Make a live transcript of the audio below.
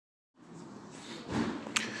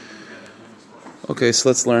Okay, so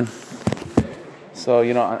let's learn. So,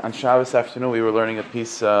 on Shabbos afternoon we were learning a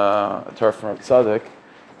piece, Torah from Rav Tzadok.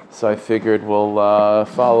 So I figured we'll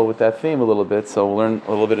follow with that theme a little bit. So we'll learn a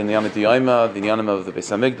little bit in the Yom Diyayma, the Yanim of the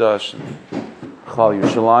Beis Hamikdash, Chal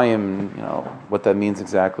Yerushalayim, what that means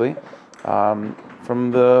exactly,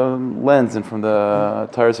 from the lens and from the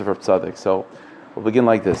Torahs of Rav Tzadok. So we'll begin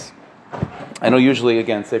like this. I know usually,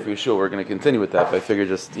 again, Sefer Yeshua, we're going to continue with that, but I figure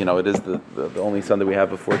just, it is the only Sunday we have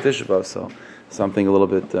before Tisha B'Av, so something a little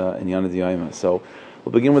bit in Yana D'Yayma. So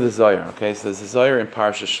we'll begin with the Zohar, okay? So there's the Zohar in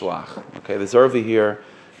Parshas Shlach, okay? The Zohar over here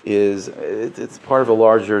it's part of a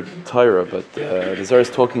larger Torah, but the Zohar is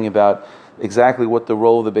talking about exactly what the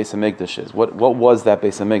role of the Beis Hamikdash is. What was that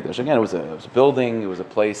Beis Hamikdash? Again, it was a building, it was a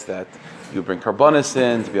place that you bring karbanis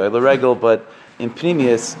in, to be Oile Regel, but in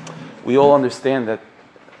Pnimius, we all understand that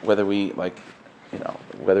whether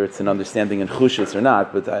it's an understanding in Chushis or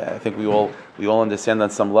not, but I think we all understand on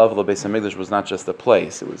some level the Beis Hamikdash was not just a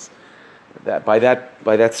place. It was that by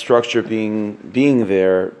that structure being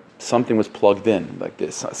there, something was plugged in like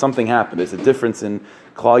this. Something happened. There's a difference in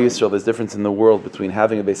Klal Yisrael. There's a difference in the world between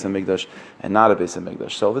having a Beis Hamikdash and not a Beis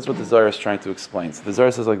Hamikdash. So this is what the Zohar is trying to explain. So the Zohar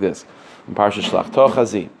says like this in Parshas Shlach: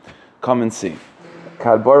 Tochazi, come and see.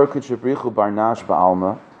 Kad baruch hu barnash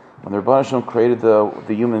ba'alma. When the Rebbeinu Shalom created the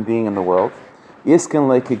human being in the world, Isken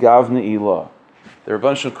lekigavne ilah. The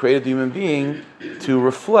Rebbeinu Shalom created the human being to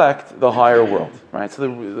reflect the higher world, right? So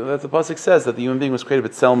the pasuk says that the human being was created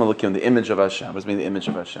with Tzelem Elokim, the image of Hashem. What does it mean, the image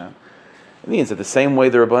of Hashem? It means that the same way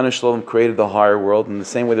the Rebbeinu Shalom created the higher world, and the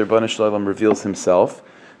same way the Rebbeinu Shalom reveals Himself,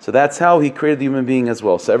 so that's how He created the human being as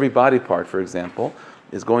well. So every body part, for example,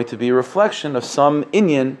 is going to be a reflection of some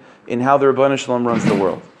inyan in how the Rebbeinu Shalom runs the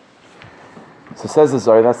world. So says the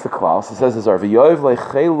Zohar, that's the klal. So says the Zohar,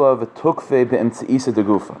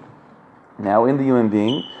 now in the human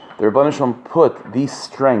being, the Rebbeinu Shalom put these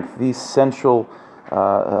strength, these central,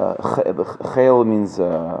 chayil means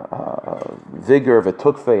vigor,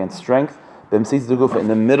 v'tukfe, and strength, in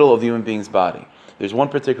the middle of the human being's body. There's one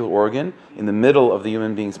particular organ in the middle of the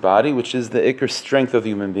human being's body, which is the ikr strength of the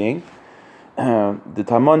human being. The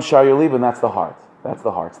tamon shar yolib, and that's the heart. That's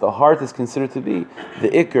the heart. The heart is considered to be the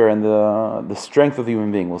ikr and the strength of the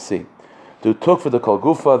human being. We'll see. To tuk for the kol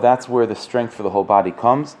gufa, that's where the strength for the whole body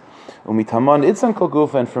comes. Umitaman itzan kol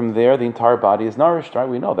gufa, and from there the entire body is nourished. Right?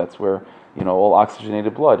 We know that's where all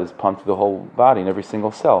oxygenated blood is pumped to the whole body in every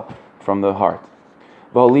single cell from the heart.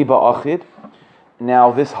 Ba'oliba achid.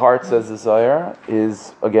 Now this heart, says the Zohar,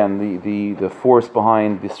 is again the force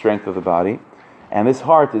behind the strength of the body. And this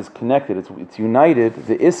heart is connected, it's united,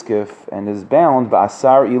 the iskif, and is bound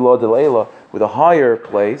ba'asar ilo de'leila, with a higher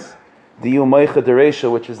place, the umaycha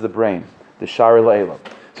dereisha, which is the brain, the shar leila.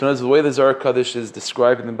 So as the way the Zohar Kaddish is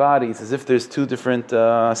described in the body, it's as if there's two different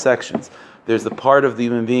sections. There's the part of the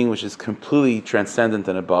human being which is completely transcendent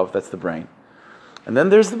and above, that's the brain. And then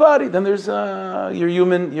there's the body, then there's your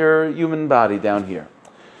human body down here.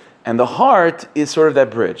 And the heart is sort of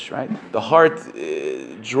that bridge, right? The heart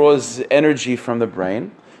draws energy from the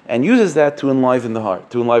brain and uses that to enliven the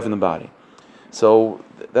heart, to enliven the body. So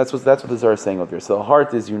that's what the Zohar is saying over here. So the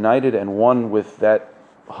heart is united and one with that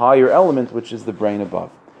higher element, which is the brain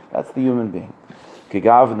above. That's the human being.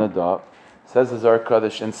 Kigav nada, says the Zohar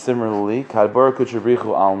Kaddish, and similarly, Kad baruch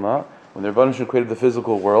hu alma, when the Rebbeinu Shalom created the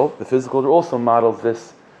physical world also models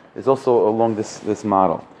this, is also along this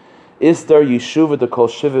model. Isdar Yeshuva de Kol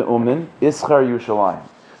Shiva Umin, Ischar Yerushalayim.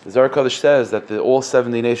 The Zohar Kaddish says that all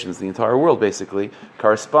 70 nations, the entire world basically,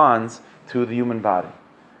 corresponds to the human body.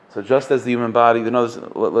 So just as the human body,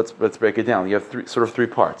 let's break it down. You have three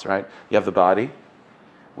parts, right? You have the body,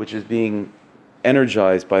 which is being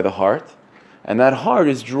energized by the heart, and that heart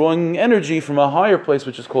is drawing energy from a higher place,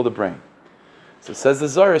 which is called the brain. So it says the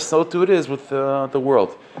Zohar, so too it is with the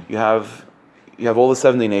world. You have all the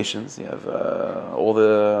 70 nations. You have all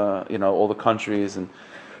the countries and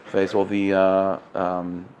all the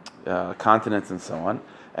continents and so on.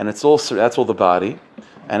 And that's all the body,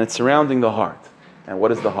 and it's surrounding the heart. And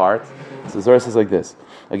what is the heart? So the Zohar says like this.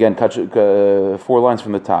 Again, 4 lines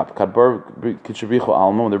from the top. Kadbar kitchabrichu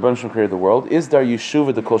alma. When the Rebbeinu Shalom created the world, is dar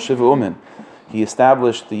Yeshuva de Kol Shiva Umin. He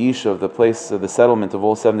established the Yishuv, the place, the settlement of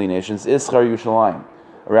all 70 nations. Ischar Yerushalayim,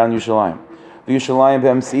 around Yerushalayim. Yerushalayim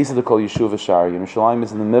b'emseisa de kol Yeshuv shar. Yerushalayim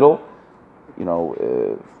is in the middle.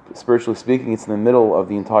 Spiritually speaking, it's in the middle of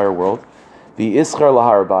the entire world. The Ischar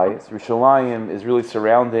lahar bayis. Yerushalayim is really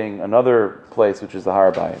surrounding another place, which is the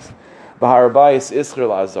har bayis. The har bayis Ischar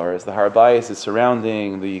lazaris. The har bayis is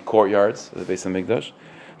surrounding the courtyards of the Beis Hamikdash.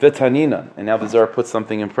 The Tanina, and now the Zohar puts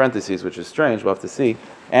something in parentheses, which is strange. We'll have to see.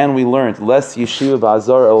 And we learned less Yeshiva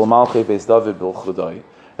ba'azar el malchei Beis David bil chudai.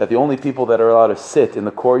 that the only people that are allowed to sit in the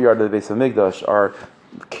courtyard of the Beis Hamikdash are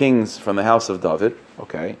kings from the house of David.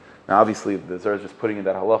 Okay, now obviously the Zohar is just putting in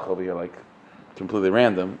that halacha over here like completely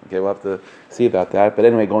random. Okay, we'll have to see about that. But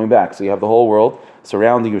anyway, going back, so you have the whole world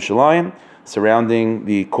surrounding Yerushalayim, surrounding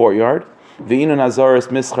the courtyard. V'inu nazaris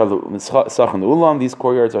sachan ulam. These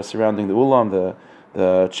courtyards are surrounding the ulam,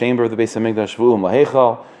 the chamber of the Beis Hamikdash. V'ulam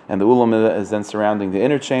lahechal, and the ulam is then surrounding the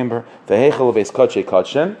inner chamber. V'hechal beis kachay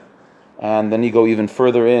kachem. And then you go even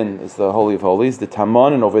further in, is the Holy of Holies, the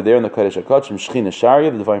Taman, and over there in the Kodesh HaKodshim, Shechina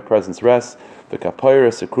Sharia, the Divine Presence rests, the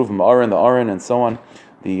Kapyrus, the Kruvim Aron, the Aron, and so on.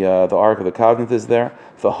 The Ark of the Covenant is there.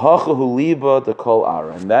 The Hachahu Liba, the Kol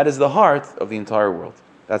Ara. And that is the heart of the entire world.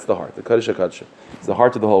 That's the heart, the Kodesh HaKodshim. It's the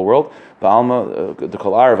heart of the whole world. The Alma, the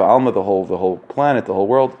Kol Ara, the Alma, the whole planet, the whole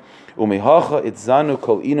world. Umehacha itzanu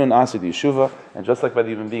kol inun asid yeshuva. And just like by the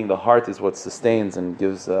human being, the heart is what sustains and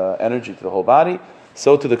gives energy to the whole body.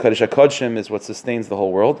 So to the Kodesh HaKodshim is what sustains the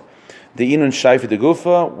whole world. The inun shayfi de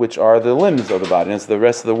gufa, which are the limbs of the body. And so the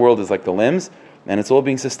rest of the world is like the limbs, and it's all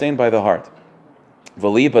being sustained by the heart.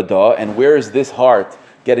 V'libada, and where is this heart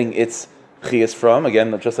getting its chiyas from?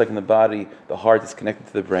 Again, just like in the body, the heart is connected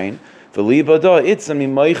to the brain. V'libada, it's a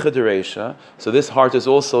mimaycha dereisha. So this heart is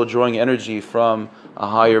also drawing energy from a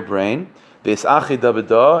higher brain. And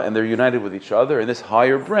they're united with each other. And this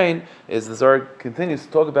higher brain, is the Zohar continues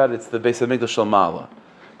to talk about, it's the Beis Hamikdash Shel Ma'ala,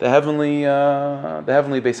 the heavenly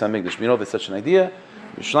Beis Hamikdash. We know there's such an idea.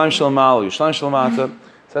 Yerushalayim Shel Ma'ala, Yerushalayim Shel Mata.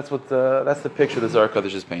 So that's the picture the Zohar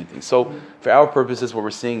Kodesh is painting. So for our purposes, what we're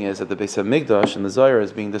seeing is that the Beis Hamikdash and the Zohar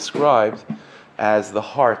is being described as the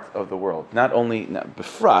heart of the world. Not only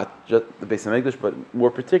befrat, just the Beis Hamikdash, but more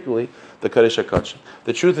particularly the Kodesh HaKodshim.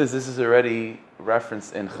 The truth is, this is already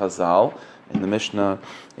referenced in Chazal, in the Mishnah,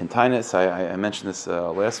 in Tainus. I mentioned this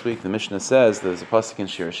last week. The Mishnah says, there's a pasuk in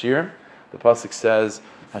Shir Shir. The pasuk says,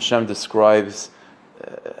 Hashem describes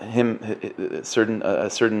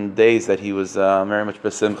certain days that he was very much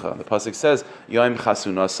besimcha. The pasuk says, Yom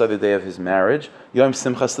Chasunasa, the day of his marriage. Yom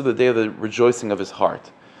Simchasa, the day of the rejoicing of his heart.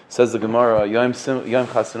 Says the Gemara, Yom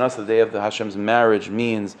Chasunasa, the day of the Hashem's marriage,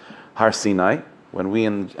 means Har Sinai, when we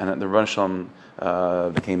and the Ran Shalom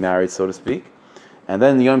became married, so to speak. And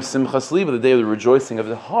then Yom Simchas Liba, the day of the rejoicing of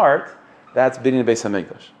the heart, that's Binyan Beis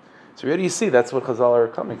Hamikdash. So here you see, that's what Chazal are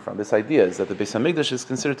coming from. This idea is that the Beis Hamikdash is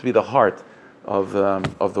considered to be the heart of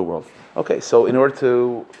the world. Okay, so in order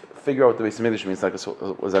to figure out what the Beis Hamikdash means, like, so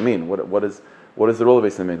what does that mean? What is the role of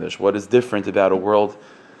Beis Hamikdash? What is different about a world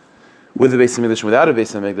with the Beis Hamikdash and without a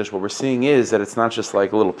Beis Hamikdash? What we're seeing is that it's not just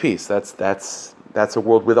like a little piece. That's a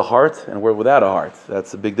world with a heart and a world without a heart.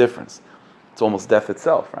 That's a big difference. It's almost death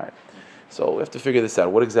itself, right? So we have to figure this out.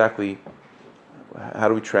 How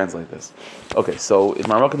do we translate this? Okay, so in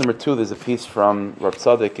Marmukah number 2, there's a piece from Rav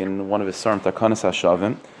Tzadok in one of his Sarim Takanas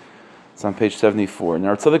HaShavim. It's on page 74. Now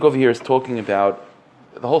Rav Tzadok over here is talking about,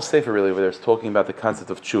 the whole sefer really over there is talking about the concept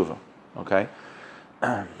of tshuva. Okay?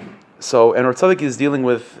 So, and Rav Tzadok is dealing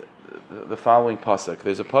with the following pasuk.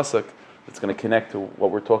 There's a pasuk that's going to connect to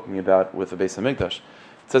what we're talking about with the Beis Hamikdash.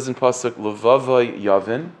 It says in pasuk, Levava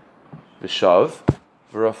Yavin V'shav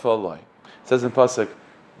V'rafalai. It says in pasuk,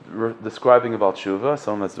 describing about tshuva,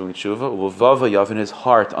 someone that's doing tshuva, Levava Yavin, his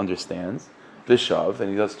heart understands, V'shav, and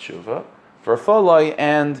he does tshuva, V'rafalai,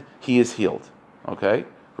 and he is healed. Okay?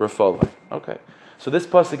 V'rafalai. Okay. So this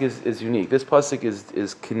pasuk is unique. This pasuk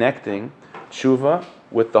is connecting tshuva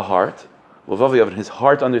with the heart. Levava Yavin, his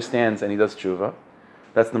heart understands, and he does tshuva.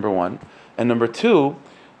 That's number one. And number two,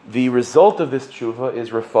 the result of this tshuva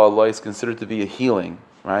is rafallah, is considered to be a healing,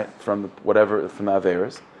 right, from the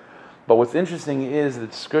Averos. But what's interesting is the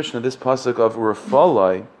description of this pasuk of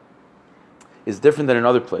rafallah is different than in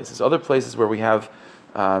other places. Other places where we have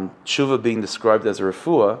tshuva being described as a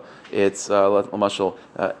refuah, it's erpa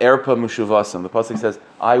mushuvasam. The pasuk says,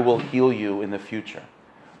 I will heal you in the future.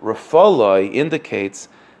 Rafallah indicates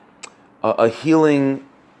a healing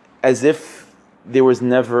as if there was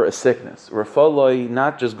never a sickness. Rafallah,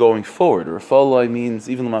 not just going forward. Rafallah means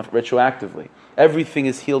even retroactively. Everything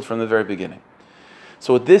is healed from the very beginning.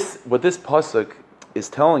 So what this pasuk is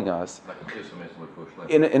telling us,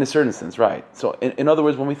 in a certain sense, right? So in other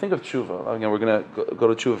words, when we think of tshuva, again, we're going to go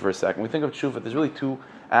to tshuva for a second. When we think of tshuva, there's really two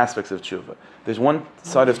aspects of tshuva. There's one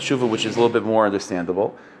side of tshuva which is a little bit more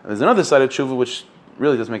understandable, and there's another side of tshuva which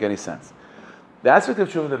really doesn't make any sense. The aspect of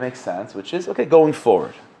tshuva that makes sense, which is, okay, going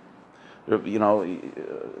forward. You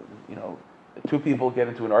know, two people get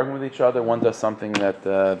into an argument with each other. One does something that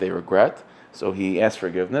they regret, so he asks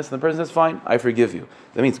forgiveness, and the person says, "Fine, I forgive you."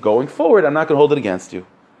 That means going forward, I'm not going to hold it against you.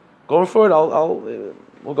 Going forward,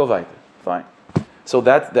 we'll go weiter. Fine. So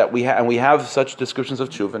that we have, and we have such descriptions of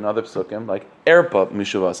tshuva in other psukim like erpa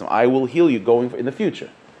mishuvasam. I will heal you in the future.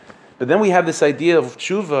 But then we have this idea of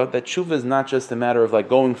tshuva, that tshuva is not just a matter of like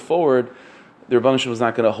going forward, the Rebbeinu Shalom is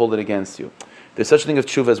not going to hold it against you. There's such a thing of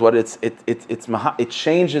tshuva as what it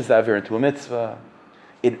changes the avera into a mitzvah.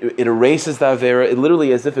 It erases the avera. It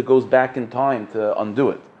literally as if it goes back in time to undo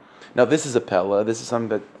it. Now this is a pella. This is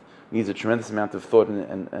something that needs a tremendous amount of thought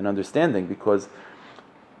and understanding, because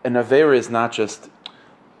an avera is not just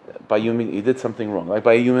by human. You did something wrong. Like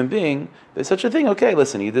by a human being, there's such a thing. Okay,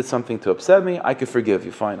 listen, you did something to upset me. I can forgive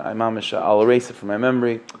you. Fine. I'll erase it from my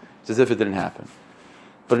memory. It's as if it didn't happen.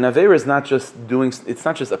 But an avera is not just it's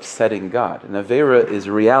not just upsetting God. An avera is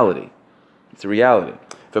a reality. It's a reality.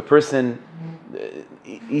 If a person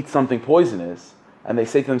eats something poisonous and they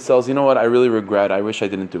say to themselves, you know what, I really regret, I wish I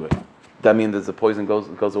didn't do it. That means that the poison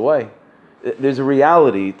goes away. There's a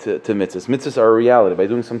reality to mitzvahs. Mitzvahs are a reality. By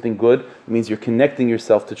doing something good, it means you're connecting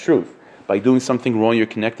yourself to truth. By doing something wrong, you're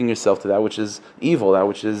connecting yourself to that which is evil, that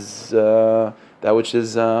which is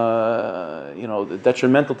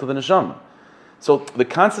detrimental to the neshama. So the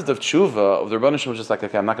concept of tshuva of the Rebbeinu Shalom was just like,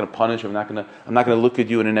 okay, I'm not going to punish you. I'm not going to look at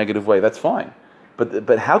you in a negative way. That's fine.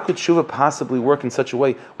 But how could tshuva possibly work in such a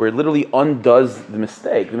way where it literally undoes the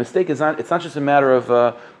mistake? The mistake is not. It's not just a matter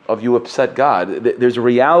of you upset God. There's a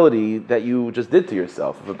reality that you just did to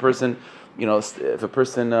yourself. If a person,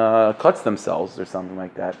 cuts themselves or something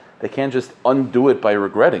like that, they can't just undo it by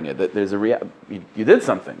regretting it. That there's you did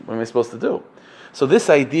something. What am I supposed to do? So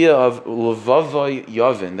this idea of levavai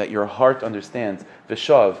yavin, that your heart understands,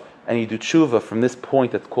 v'shav, and you do tshuva from this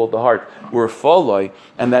point that's called the heart, we're faloi,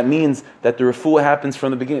 and that means that the refuah happens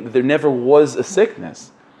from the beginning, that there never was a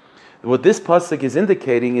sickness. What this pasuk is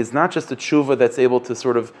indicating is not just a tshuva that's able to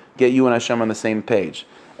sort of get you and Hashem on the same page.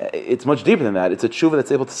 It's much deeper than that. It's a tshuva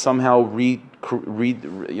that's able to somehow rewrite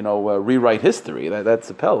history. That's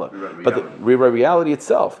a pella, rewrite reality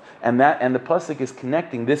itself. And the pasuk is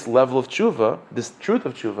connecting this level of tshuva, this truth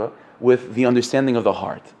of tshuva, with the understanding of the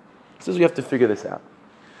heart. So we have to figure this out.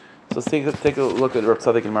 So let's take a look at Rav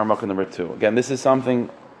Tzadok in Marmukah number 2. Again, this is something.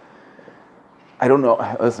 I don't know.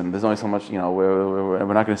 Listen, there's only so much. We're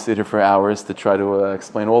not going to sit here for hours to try to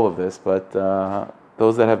explain all of this, but.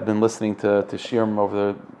 Those that have been listening to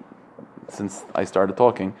Shiurim since I started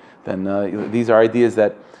talking, then these are ideas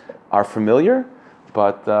that are familiar,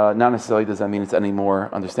 but not necessarily does that mean it's any more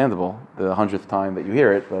understandable the 100th time that you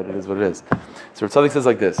hear it, but it is what it is. So Rav Tzadok says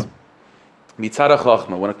like this: Mitzad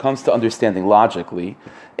HaChachma, when it comes to understanding logically,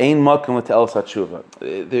 ein makom l'te'elas hatshuva.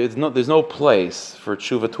 There's no place for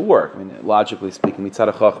tshuva to work. I mean, logically speaking,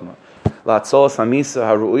 Mitzad HaChachma. To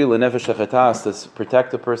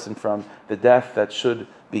protect a person from the death that should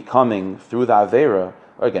be coming through the Avera.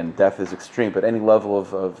 Again, death is extreme, but any level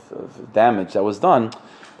of damage that was done,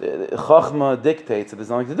 Chachma dictates that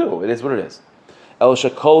there's nothing to do. It is what it is. El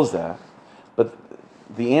Shekol Zeh, but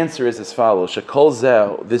the answer is as follows: Shekol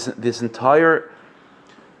Zeh, this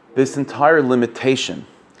entire limitation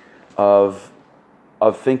of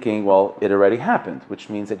thinking, well, it already happened, which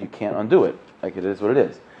means that you can't undo it. Like it is what it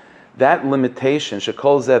is. That limitation,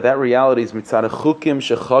 shekol zeh, that reality is mitzad chukim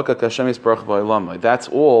shechakak Hashem yisbarach ba'olamai. That's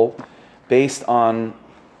all based on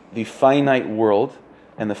the finite world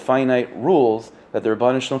and the finite rules that the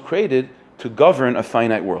Rebbeinu Shalom created to govern a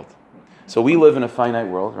finite world. So we live in a finite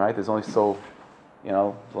world, right? There's only so, they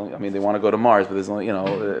want to go to Mars, but there's only,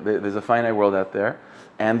 there's a finite world out there,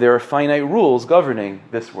 and there are finite rules governing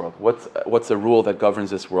this world. What's a rule that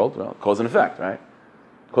governs this world? Well, cause and effect, right?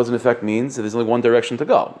 Cause and effect means that there's only one direction to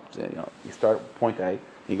go. You start at point A,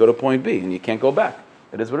 you go to point B, and you can't go back.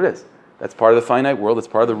 It is what it is. That's part of the finite world. It's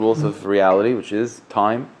part of the rules of reality, which is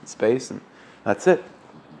time, space, and that's it.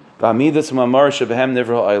 And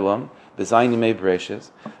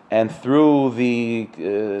through the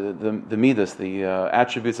midas, the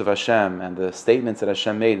attributes of Hashem, and the statements that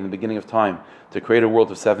Hashem made in the beginning of time to create a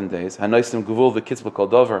world of 7 days,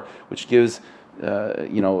 which gives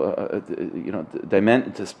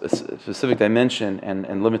specific dimension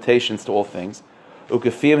and limitations to all things. So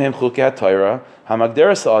just as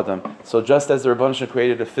the Rebbeinu Shalom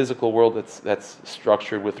created a physical world that's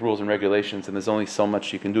structured with rules and regulations, and there's only so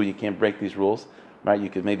much you can do, you can't break these rules, right? You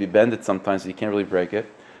could maybe bend it sometimes, but you can't really break it.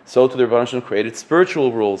 So to the Rebbeinu Shalom created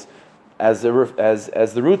spiritual rules as the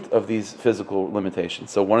root of these physical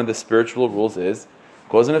limitations. So one of the spiritual rules is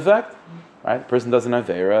cause and effect. Right, the person does an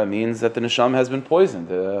avera means that the neshama has been poisoned.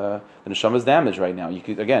 The neshama is damaged right now. You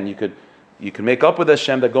could make up with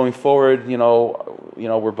Hashem that going forward,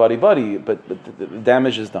 we're buddy, but the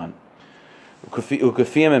damage is done.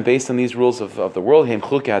 Ukafiyim, and based on these rules of the world, these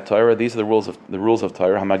are the rules of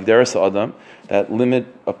Torah. Hamagderes Adam, that limit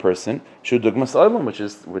a person. Shudugmas Adam, which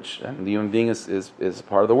the human being is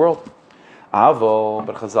part of the world. Avol,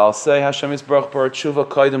 but Chazal say Hashem Yisbarach bar tshuva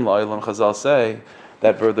kaidim la'olam. Chazal say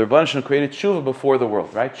that the Rebbeinu Shalom created tshuva before the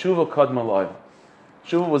world, right? Tshuva kadma la'olam.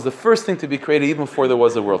 Tshuva was the first thing to be created even before there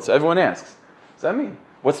was a world. So everyone asks, what does that mean?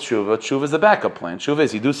 What's tshuva? Tshuva is the backup plan. Tshuva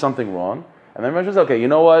is you do something wrong, and then Rebbeinu says, okay, you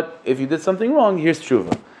know what? If you did something wrong, here's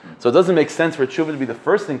tshuva. So it doesn't make sense for tshuva to be the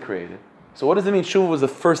first thing created. So what does it mean tshuva was the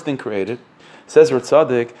first thing created? Says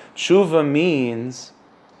Ritzadik, tshuva means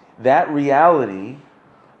that reality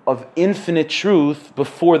of infinite truth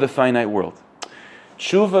before the finite world.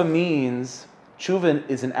 Tshuva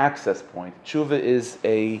is an access point. Tshuva is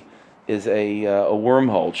a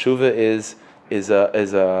wormhole. Tshuva is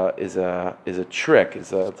a trick.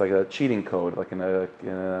 It's like a cheating code, like in a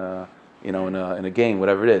game,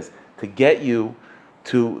 whatever it is, to get you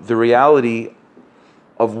to the reality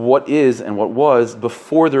of what is and what was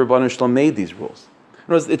before the Rebbeinu Shalom made these rules.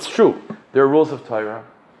 In other words, it's true. There are rules of Torah,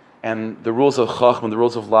 and the rules of Chacham, the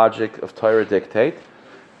rules of logic of Torah dictate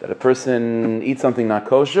that a person eats something not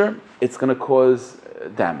kosher, it's going to cause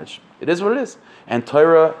damage. It is what it is. And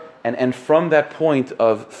Torah, and from that point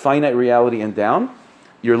of finite reality and down,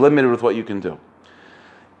 you're limited with what you can do.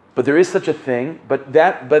 But there is such a thing, but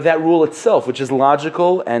that rule itself, which is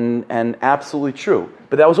logical and absolutely true,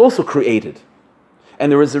 but that was also created.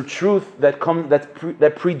 And there is a truth that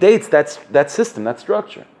predates that system, that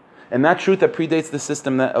structure. And that truth that predates the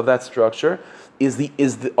system of that structure is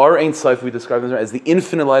our Ein Sof, we describe them as the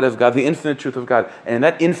infinite light of God, the infinite truth of God. And in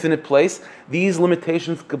that infinite place, these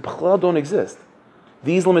limitations don't exist.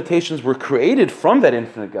 These limitations were created from that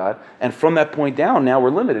infinite God, and from that point down, now we're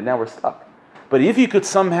limited, now we're stuck. But if you could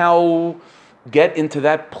somehow get into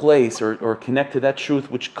that place or connect to that truth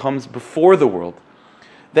which comes before the world,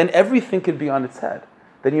 then everything could be on its head.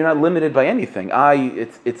 Then you're not limited by anything.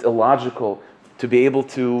 It's illogical to be able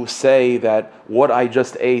to say that what I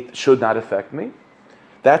just ate should not affect me.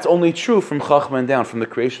 That's only true from Chachma and down, from the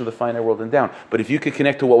creation of the finite world and down. But if you could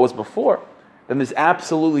connect to what was before, then there's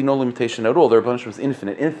absolutely no limitation at all. The Rebbeinu Shalom is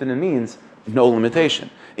infinite. Infinite means no limitation.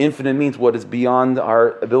 Infinite means what is beyond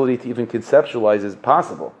our ability to even conceptualize is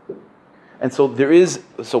possible. And so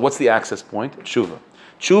what's the access point? Tshuva.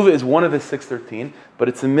 Tshuva is one of the 613, but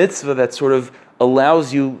it's a mitzvah that sort of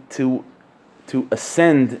allows you to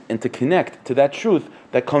ascend and to connect to that truth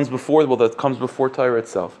that comes before Torah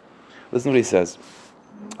itself. Listen to what he says.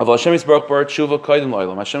 Hashem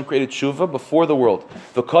created tshuva before the world.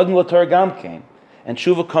 And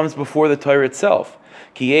tshuva comes before the Torah itself.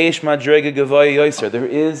 There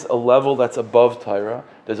is a level that's above Torah.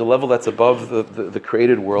 There's a level that's above the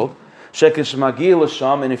created world.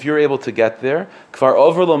 And if you're able to get there,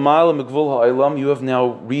 you have now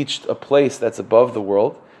reached a place that's above the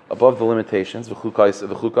world, above the limitations, and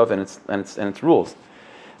its rules.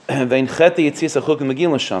 And the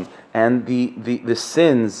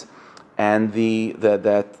sins and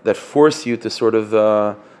that force you to sort of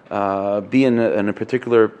be in a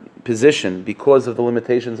particular position because of the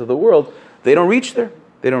limitations of the world, they don't reach there.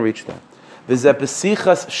 This is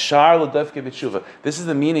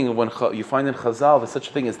the meaning of when you find in Chazal there's such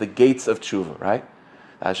a thing as the gates of tshuva, right?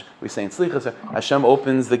 We say in Slichas, Hashem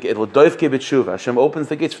opens the gate. Hashem opens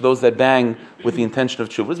the gates for those that bang with the intention of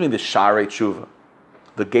tshuva. What does it mean, the Sharei tshuva?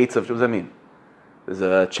 The gates of tshuva, what does that mean? There's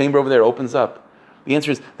a chamber over there, opens up. The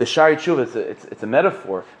answer is the Sharei tshuva. It's a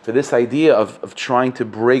metaphor for this idea of trying to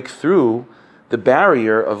break through the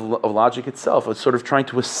barrier of logic itself, of sort of trying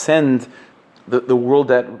to ascend the world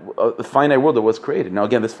the finite world that was created. Now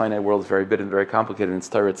again, this finite world is very big and very complicated in its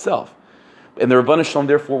Torah itself. And the Rebbeinu Shalom,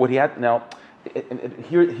 therefore, what he had now,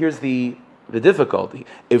 here's the difficulty.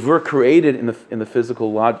 If we're created in the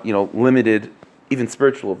physical, limited, even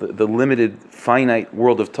spiritual, the limited finite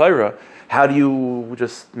world of Torah, how do you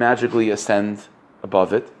just magically ascend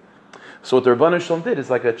above it? So what the Rebbeinu Shalom did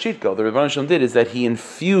is like a cheat code. The Rebbeinu Shalom did is that he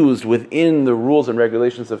infused within the rules and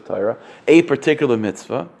regulations of Torah a particular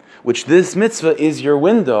mitzvah, which this mitzvah is your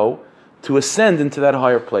window to ascend into that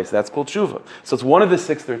higher place. That's called tshuva. So it's one of the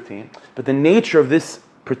 613, but the nature of this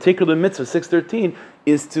particular mitzvah, 613,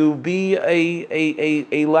 is to be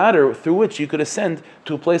a ladder through which you could ascend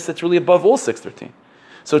to a place that's really above all 613.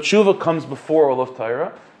 So tshuva comes before all of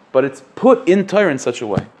Torah, but it's put in Torah in such a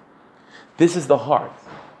way. This is the heart.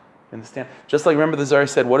 Understand? Just like, remember the Zohar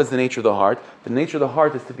said, what is the nature of the heart? The nature of the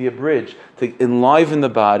heart is to be a bridge, to enliven the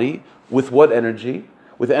body with what energy?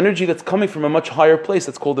 With energy that's coming from a much higher place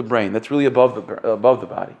that's called the brain, that's really above the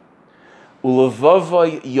body.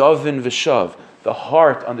 Ulavava yavin v'shav. The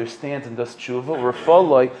heart understands and does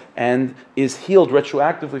tshuva, and is healed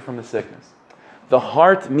retroactively from the sickness. The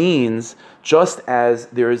heart means, just as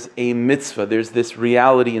there's a mitzvah, there's this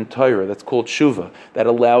reality in Torah that's called tshuva, that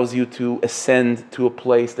allows you to ascend to a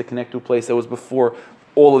place, to connect to a place that was before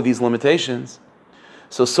all of these limitations.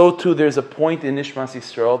 So too there's a point in Nishmas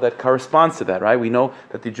Yisrael that corresponds to that, right? We know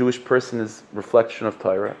that the Jewish person is reflection of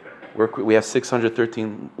Torah. We have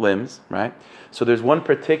 613 limbs, right? So there's one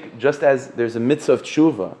particular, just as there's a mitzvah of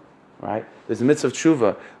tshuva, right? There's a mitzvah of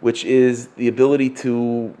tshuva, which is the ability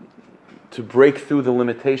to break through the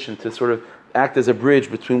limitation, to sort of act as a bridge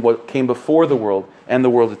between what came before the world and the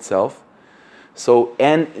world itself. So,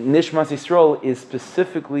 and Nishmas Yisrael is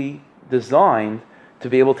specifically designed to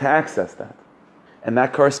be able to access that. And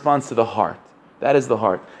that corresponds to the heart. That is the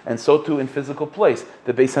heart. And so too in physical place,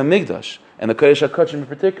 the Beis HaMikdash, and the Kodesh HaKodshim in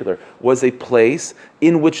particular, was a place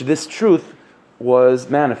in which this truth was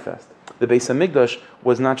manifest. The Beis HaMikdash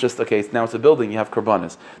was not just, okay, now it's a building, you have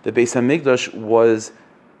korbanos. The Beis HaMikdash was,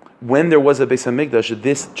 when there was a Beis HaMikdash,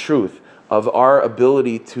 this truth of our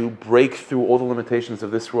ability to break through all the limitations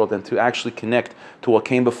of this world and to actually connect to what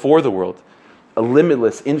came before the world, a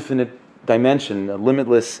limitless, infinite dimension, a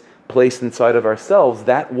limitless place inside of ourselves,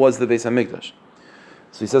 that was the Beis HaMikdash.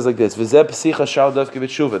 So he says like this, this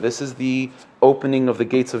is the opening of the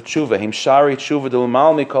gates of tshuva.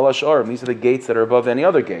 These are the gates that are above any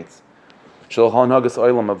other gates.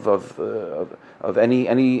 Of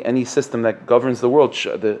any system that governs the world,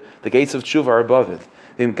 the gates of tshuva are above it.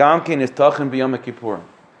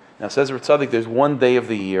 Now says Rav Tzaddik, there's one day of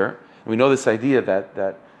the year, and we know this idea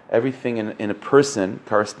that everything in a person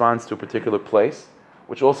corresponds to a particular place,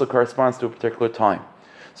 which also corresponds to a particular time.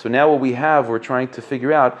 So now what we're trying to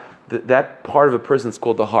figure out, that part of a person is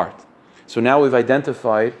called the heart. So now we've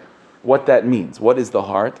identified what that means. What is the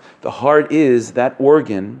heart? The heart is that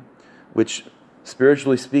organ which,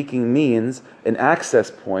 spiritually speaking, means an access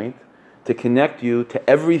point to connect you to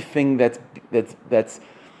everything that's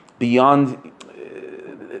beyond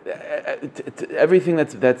everything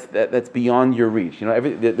that's beyond your reach.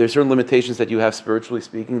 There's certain limitations that you have spiritually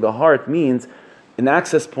speaking. The heart means an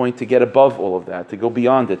access point to get above all of that, to go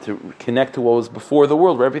beyond it, to connect to what was before the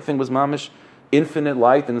world, where everything was mamish, infinite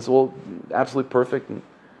light, and it's all absolutely perfect. And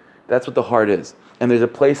that's what the heart is. And there's a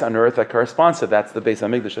place on earth that corresponds to that. That's the Beis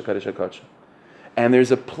HaMikdash, HaKadosh HaKodshim. And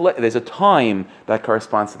there's a time that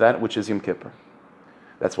corresponds to that, which is Yom Kippur.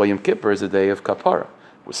 That's why Yom Kippur is a day of kapara.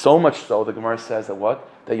 So much so, the Gemara says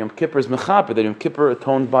that Yom Kippur is mechaper, that Yom Kippur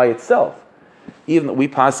atoned by itself. Even though we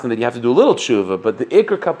paskin that you have to do a little tshuva, but the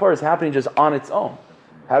ikar kapara is happening just on its own.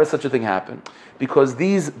 How does such a thing happen? Because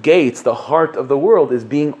these gates, the heart of the world, is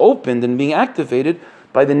being opened and being activated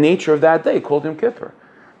by the nature of that day, called Yom Kippur.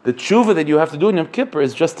 The tshuva that you have to do in Yom Kippur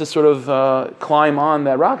is just to sort of climb on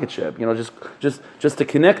that rocket ship, just to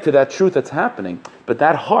connect to that truth that's happening. But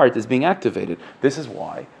that heart is being activated. This is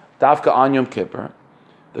why, Dafka on Yom Kippur,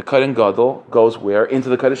 the Kohen Gadol goes where? Into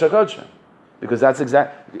the Kodesh HaKodshim. Because that's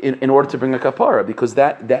in order to bring a kapara. Because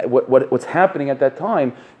what's happening at that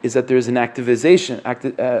time is that there's an activization.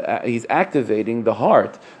 He's activating the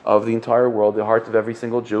heart of the entire world, the heart of every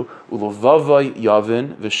single Jew. Ulovava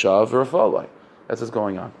yavin v'shav v'rafalai. That's what's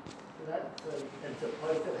going on. It's a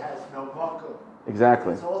place that has no buckle.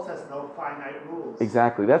 Exactly. It also has no finite rules.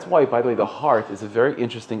 Exactly. That's why, by the way, the heart is a very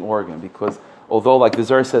interesting organ, because although, like the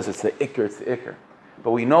Zohar says, it's the ikr.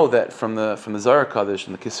 But we know that from the Zohar Kaddish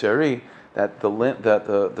and the Kisari, that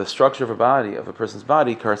the structure of a body, of a person's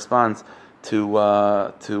body, corresponds to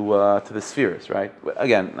the spheres, right?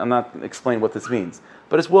 Again, I'm not explaining what this means,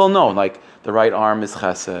 but it's well known. Like the right arm is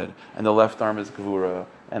Chesed, and the left arm is Gevura,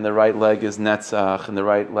 and the right leg is Netzach, and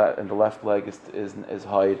the left leg is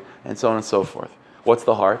Haid, and so on and so forth. What's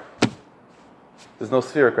the heart? There's no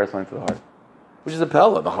sphere corresponding to the heart, which is a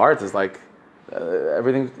pella. The heart is like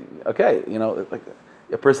everything. Okay, like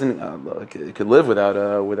a person could live without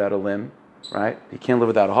a limb, right? He can't live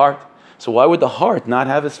without a heart. So why would the heart not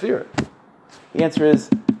have a sphere? The answer is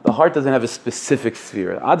the heart doesn't have a specific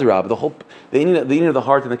sphere. Adrab, the inyan of the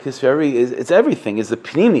heart in the Kisveri it's everything. It's the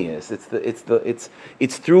pnimius.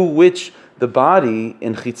 It's through which the body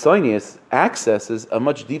in chitzonius accesses a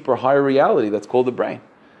much deeper, higher reality that's called the brain.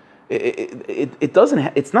 It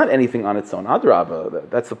doesn't. It's not anything on its own. Adrab,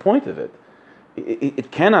 that's the point of it.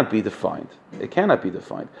 It cannot be defined. It cannot be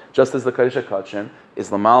defined. Just as the Kodesh HaKodshim is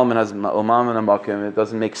Lamal and has Lamal and Amakim, it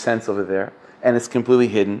doesn't make sense over there, and it's completely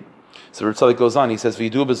hidden. So Rav Tzaddik goes on. He says,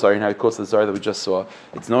 "V'yidu b'Zohar," and how he quotes the Zohar that we just saw.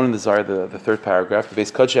 It's known in the Zohar, the third paragraph. The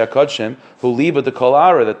Beis Kodesh HaKodshim, who liba the Kol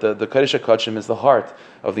Ara, that the Kodesh HaKodshim is the heart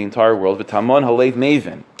of the entire world. V'tamon halev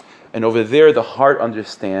mevin, And over there, the heart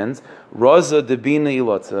understands. Raza de bina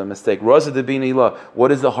ilah. It's a mistake. Raza de bina ilah. What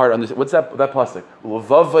does the heart understand? What's that plastic?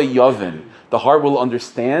 Levava yavin. The heart will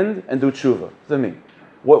understand and do tshuva. What does that mean?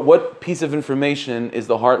 What piece of information is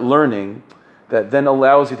the heart learning that then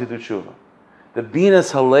allows you to do tshuva? The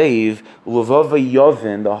binas halev, levava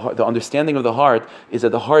yavin, the understanding of the heart is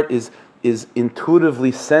that the heart is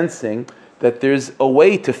intuitively sensing that there's a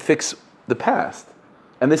way to fix the past.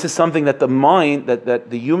 And this is something that the mind, that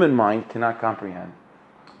the human mind cannot comprehend.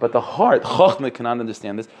 But the heart, Chochmah cannot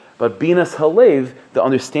understand this. But Binas Halev, the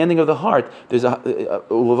understanding of the heart, there's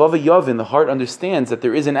Ulevava Yavin, the heart understands that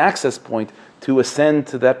there is an access point to ascend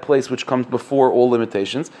to that place which comes before all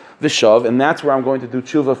limitations, Vishav, and that's where I'm going to do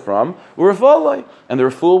tshuva from, Uravalai, and the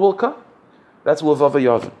refuah will come. That's Ulevava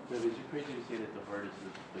Yavin. Is it crazy to say that the heart is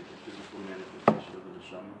like the physical manifestation of the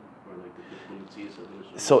neshama, or like the physical of the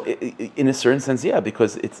neshama? So, in a certain sense, yeah,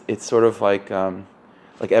 because it's sort of like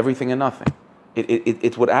everything and nothing.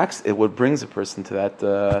 It's what acts. It what brings a person to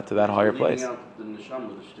that higher place. Out the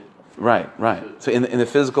neshama, the shtick. Right. So in the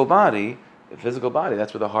physical body,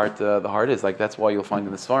 that's where the heart is. Like that's why you'll find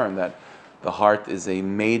in the Svarim that the heart is a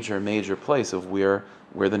major place of where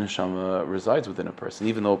the neshama resides within a person.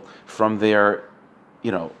 Even though from there,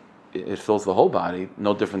 it fills the whole body,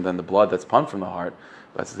 no different than the blood that's pumped from the heart.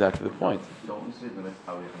 That's exactly the point. Don't we say the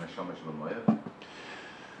neshama is the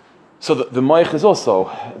So the moich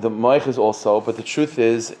is also, but the truth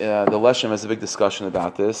is, the Leshem has a big discussion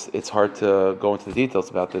about this. It's hard to go into the details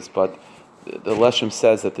about this, but the Leshem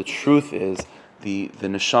says that the truth is the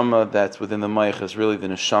neshama that's within the moich is really the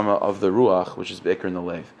neshama of the ruach, which is Be'ikr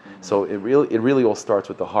Nalev. So it really all starts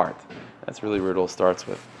with the heart. That's really where it all starts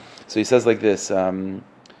with. So he says like this.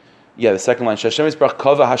 The second line. Hashem Yisbarach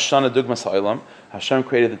kava hashana dugmas ha'olam. Hashem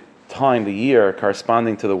created the time, the year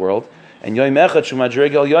corresponding to the world. And Yom Echad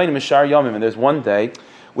Shumadreg El Yoim Mishar Yomim, and there's one day,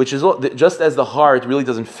 which is just as the heart really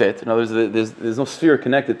doesn't fit. In other words, there's no sphere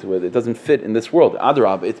connected to it. It doesn't fit in this world.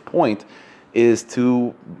 Adarab, its point is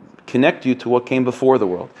to connect you to what came before the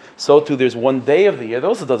world. So too, there's one day of the year that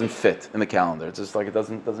also doesn't fit in the calendar. It's just like it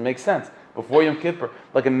doesn't make sense. Before Yom Kippur,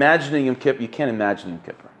 like imagining Yom Kippur, you can't imagine Yom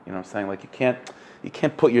Kippur. You know what I'm saying? Like you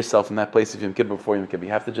can't put yourself in that place of Yom Kippur before Yom Kippur.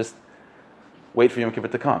 You have to just wait for Yom Kippur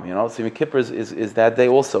to come, So Yom Kippur is that day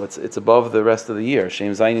also. It's above the rest of the year.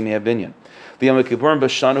 Shem Zaynim Yehabinyan. The Yom Kippurim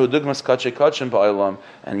b'shanu dugmas kachay kachim ba'olam,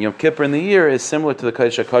 and Yom Kippur in the year is similar to the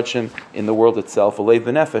kachay kachim in the world itself, a leiv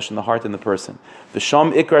v'nefesh, in the heart and the person.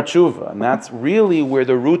 V'sham ikra tshuva, and that's really where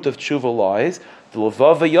the root of tshuva lies. The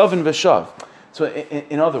levav v'yavin v'shav. So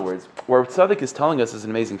in other words, what Tzaddik is telling us is an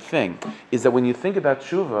amazing thing, is that when you think about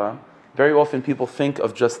tshuva, very often people think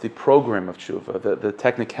of just the program of tshuva, the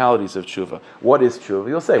technicalities of tshuva. What is tshuva?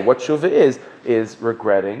 You'll say what tshuva is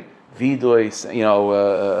regretting, vidoy,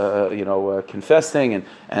 confessing,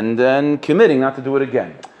 and then committing not to do it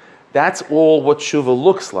again. That's all what tshuva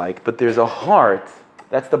looks like. But there's a heart.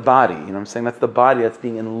 That's the body. You know what I'm saying? That's the body that's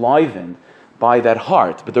being enlivened by that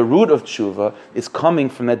heart. But the root of tshuva is coming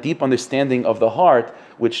from that deep understanding of the heart,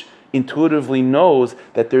 which intuitively knows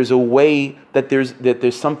that there's a way, that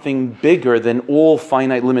there's something bigger than all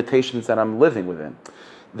finite limitations that I'm living within.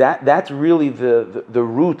 That's really the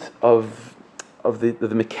root of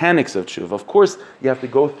the mechanics of tshuva. Of course, you have to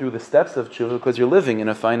go through the steps of tshuva because you're living in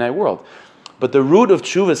a finite world. But the root of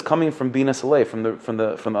tshuva is coming from Bina Saleh, from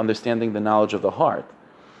the understanding the knowledge of the heart.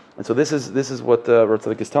 And so this is what Rav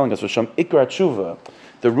Tzaddik is telling us. Sham Ikra Tshuva,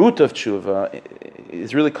 the root of tshuva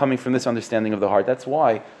is really coming from this understanding of the heart. That's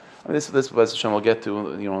why. This Hashem will get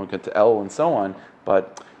to, we'll get to El and so on,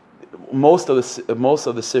 but most of the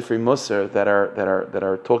Sifrei Musar that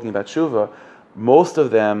are talking about tshuva, most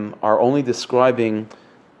of them are only describing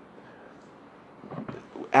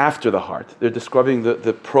after the heart. They're describing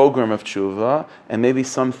the program of tshuva and maybe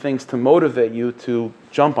some things to motivate you to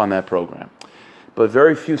jump on that program. But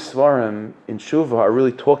very few svarim in tshuva are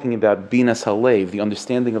really talking about binas halev, the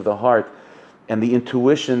understanding of the heart, and the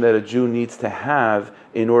intuition that a Jew needs to have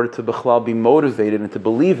in order to be motivated and to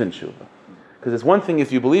believe in tshuva. Because it's one thing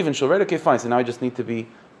if you believe in tshuva, right? Okay, fine. So now I just need to be,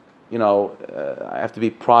 I have to be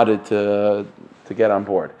prodded to get on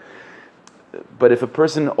board. But if a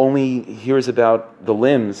person only hears about the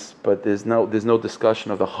limbs, but there's no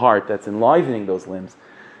discussion of the heart that's enlivening those limbs,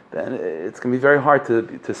 then it's going to be very hard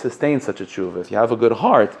to sustain such a tshuva. If you have a good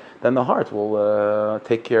heart, then the heart will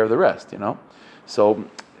take care of the rest. So.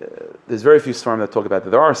 There's very few svarim that talk about that.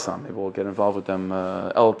 There are some. Maybe we'll get involved with them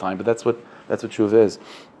all the time. But that's what tshuva is.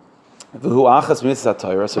 V'hu achas mitzvah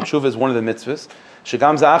Torah. So tshuva is one of the mitzvahs.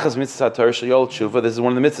 Shegam za'achas mitzvah Torah sheyol tshuva. This is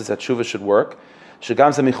one of the mitzvahs that tshuva should work.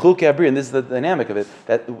 Shegam za'michul ke'abri. And this is the dynamic of it.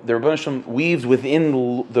 That the Rebbeinu Shem weaves within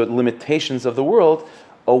the limitations of the world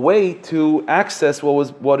a way to access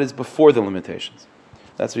what is before the limitations.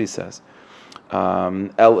 That's what he says.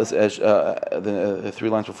 El is the 3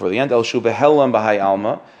 lines before the end. El shu behelam b'hai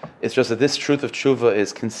alma. It's just that this truth of tshuva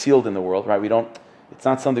is concealed in the world, right? It's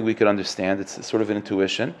not something we could understand. It's sort of an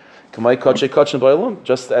intuition. Kamai kachay kachem b'olam,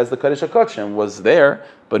 just as the kaddish hakachem was there,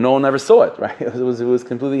 but no one ever saw it, right? It was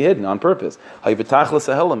completely hidden on purpose. Hay b'tachlis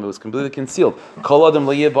ahelam, it was completely concealed. Kol adam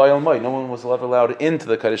liyeh b'olam, no one was ever allowed into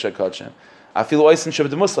the kaddish hakachem. Afilu oisin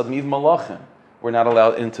shabbat musadim, even malachim were not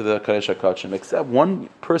allowed into the Kaddish HaKachim, except one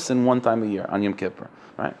person one time a year, on Yom Kippur,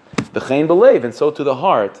 right? V'chein b'leiv, and so to the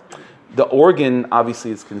heart. The organ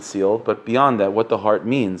obviously is concealed, but beyond that, what the heart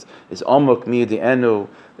means is amok mi'edi'enu.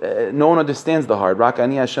 No one understands the heart. Rak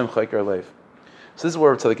ani Hashem chayker leiv. So this is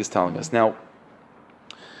what Tzaddik is telling us. Now,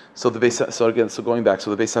 so going back,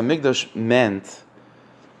 so the Beis HaMikdash meant,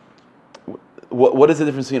 what is the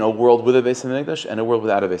difference between a world with a Beis HaMikdash and a world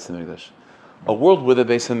without a Beis HaMikdash? A world without a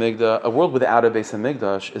Beis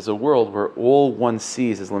HaMikdash is a world where all one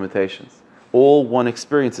sees is limitations. All one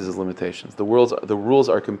experiences is limitations. The rules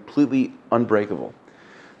are completely unbreakable.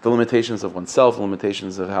 The limitations of oneself, the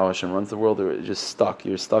limitations of how Hashem runs the world, are just stuck.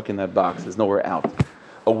 You're stuck in that box. There's nowhere out.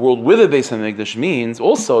 A world with a Beis HaMikdash means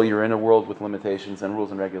also you're in a world with limitations and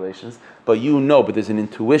rules and regulations, but there's an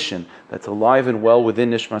intuition that's alive and well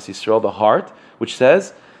within Nishmas Yisrael, the heart, which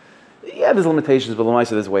says, yeah, there's limitations, but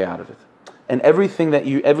L'maisa, there's a way out of it. And everything that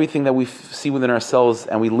we see within ourselves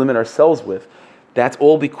and we limit ourselves with, that's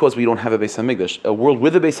all because we don't have a Beis HaMikdash. A world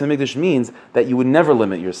with a Beis HaMikdash means that you would never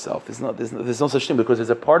limit yourself. There's no such thing, because there's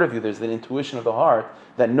a part of you, there's an intuition of the heart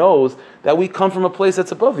that knows that we come from a place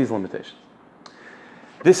that's above these limitations.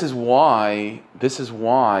 This is why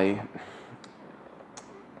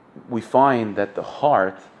we find that the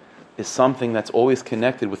heart is something that's always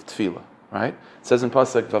connected with tefillah. Right? It says in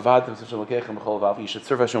Pasuk, you should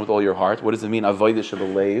serve Hashem with all your heart. What does it mean? Avodah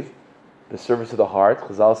shebelev, the service of the heart.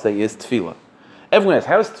 Chazal say is tefillah. Everyone asks,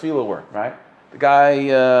 how does tefillah work? Right? The guy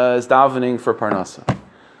is davening for parnasa.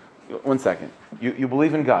 1 second. You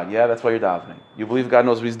believe in God, yeah? That's why you're davening. You believe God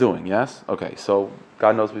knows what He's doing, yes? Okay, so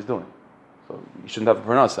God knows what He's doing. So you shouldn't have a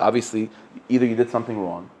parnasa. Obviously, either you did something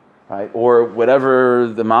wrong, right? Or whatever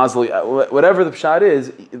the whatever the pshat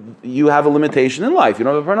is, you have a limitation in life. You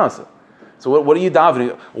don't have a parnasa. So what are you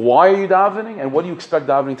davening? Why are you davening? And what do you expect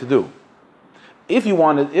davening to do? If you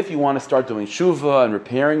want to start doing tshuva and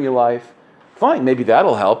repairing your life, fine, maybe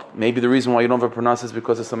that'll help. Maybe the reason why you don't have a parnasa is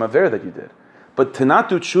because of some aver that you did. But to not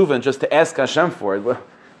do tshuva and just to ask Hashem for it, what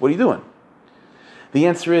are you doing? The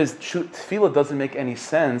answer is, tefillah doesn't make any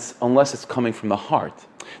sense unless it's coming from the heart.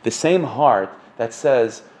 The same heart that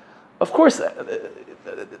says, of course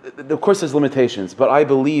there's limitations, but I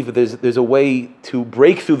believe there's a way to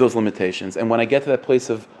break through those limitations. And when I get to that place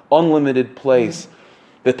of unlimited place,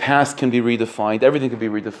 the past can be redefined, everything can be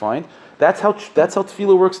redefined. That's how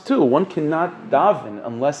tefillah works too. One cannot daven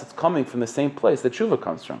unless it's coming from the same place that tshuva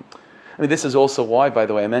comes from. I mean, this is also why, by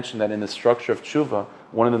the way, I mentioned that in the structure of tshuva,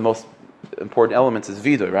 one of the most important elements is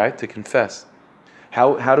vidoy, right? To confess.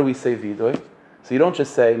 How do we say vidoy? So you don't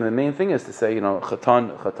just say, the main thing is to say,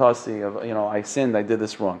 chatasi, I sinned, I did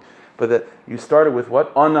this wrong. But that you started with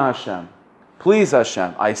what? Ana Hashem. Please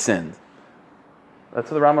Hashem, I sinned. That's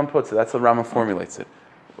what the Rambam puts it. That's how the Rambam formulates it.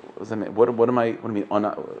 What does that mean? What do I mean?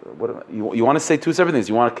 You want to say two separate things.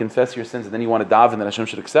 You want to confess your sins, and then you want to daven that Hashem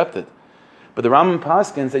should accept it. But the Rambam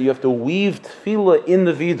paskins that you have to weave tefillah in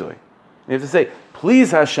the vidoy. You have to say,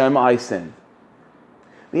 please Hashem, I sinned.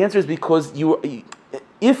 The answer is because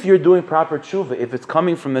if you're doing proper tshuva, if it's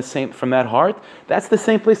coming from that heart, that's the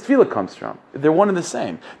same place tefillah comes from. They're one and the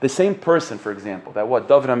same. The same person, for example, David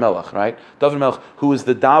HaMelech, right? David HaMelech, who is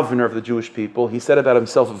the davener of the Jewish people, he said about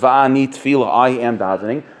himself, Va'ani tefillah, I am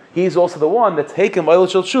davening. He's also the one that's taken by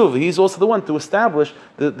Ilchel Tshuva. He's also the one to establish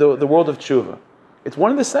the world of tshuva. It's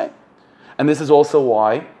one and the same. And this is also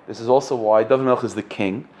why David HaMelech is the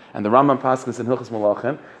king. And the Rambam paskins in Hilchos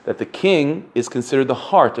Malachim that the king is considered the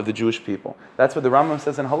heart of the Jewish people. That's what the Rambam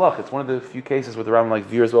says in Halach. It's one of the few cases where the Rambam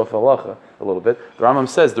veers off Halacha a little bit. The Rambam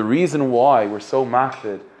says the reason why we're so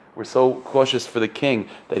machvid, we're so cautious for the king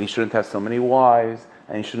that he shouldn't have so many wives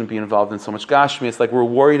and he shouldn't be involved in so much gashmi. It's like we're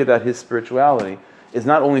worried about his spirituality. Is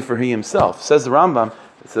not only for he himself. Says the Rambam.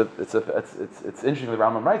 It's interesting the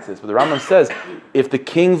Rambam writes this, but the Rambam says if the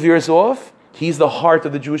king veers off, he's the heart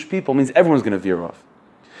of the Jewish people. It means everyone's going to veer off.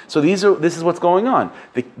 So this is what's going on.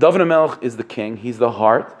 David HaMelech is the king, he's the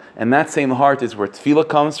heart, and that same heart is where tefillah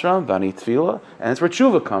comes from, Vani tefillah, and it's where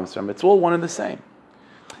tshuva comes from. It's all one and the same.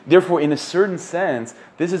 Therefore, in a certain sense,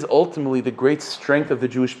 this is ultimately the great strength of the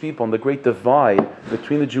Jewish people and the great divide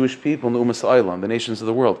between the Jewish people and the Umas Olam, the nations of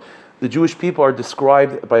the world. the Jewish people are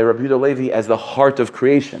described by Rabbi Yehuda Levi as the heart of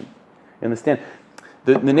creation. You understand?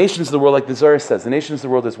 The nations of the world, like the Zohar says, the nations of the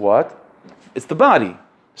world is what? It's the body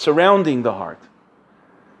surrounding the heart.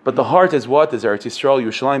 But the heart is what? Is Eretz Yisrael,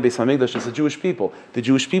 Yerushalayim, Beis HaMikdash. It's the Jewish people. The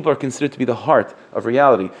Jewish people are considered to be the heart of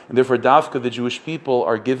reality. And therefore, Dafka, the Jewish people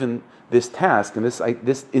are given this task and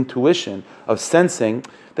this intuition of sensing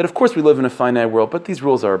that, of course, we live in a finite world, but these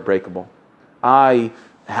rules are breakable.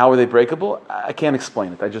 How are they breakable? I can't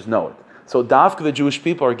explain it. I just know it. So Dafka, the Jewish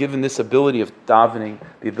people, are given this ability of davening,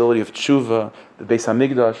 the ability of tshuva, the Beis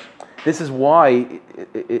HaMikdash. This is why,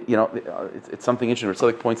 it's something interesting.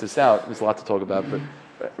 Ritzik points this out. There's a lot to talk about, but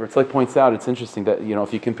Ritzik points out it's interesting that,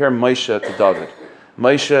 if you compare Moshe to David,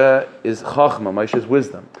 Moshe is chachma, Moshe is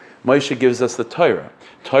wisdom. Moshe gives us the Torah.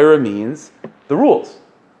 Torah means the rules.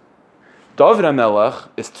 David HaMelech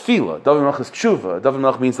is tefillah. David HaMelech is tshuva. David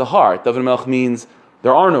HaMelech means the heart. David HaMelech means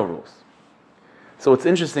there are no rules. So what's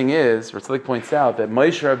interesting is, Ritzik points out that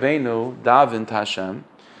Moshe Rabbeinu davened to Hashem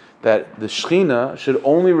that the Shechina should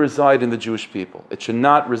only reside in the Jewish people. It should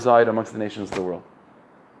not reside amongst the nations of the world.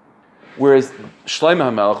 Whereas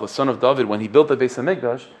Shlomo HaMelech, the son of David, when he built the Beis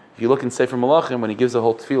HaMikdash, if you look in Sefer Malachim, when he gives a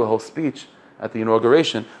whole tefillah, a whole speech at the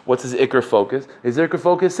inauguration, what's his ikar focus? His ikar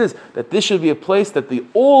focus is that this should be a place that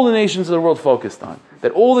all the nations of the world focused on.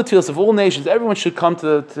 That all the tefillahs of all nations, everyone should come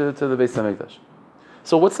to the Beis HaMikdash.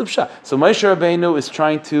 So what's the pshat? So Moshe Rabbeinu is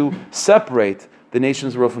trying to separate the nations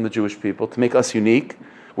of the world from the Jewish people to make us unique,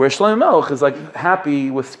 where Shlomo Melech is like happy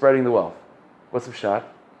with spreading the wealth. What's the pshat?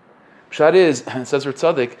 Pshat is, says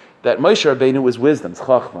Ritzadik, that Moshe Rabbeinu is wisdom, it's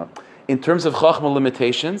chachma. In terms of chachma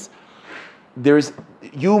limitations,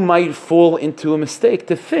 you might fall into a mistake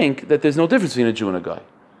to think that there's no difference between a Jew and a guy.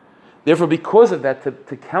 Therefore, because of that,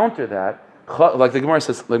 to counter that, like the Gemara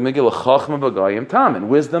says, like Megillah, chachma b'gayim tam, and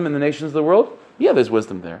wisdom in the nations of the world, yeah, there's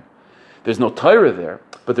wisdom there. There's no Torah there,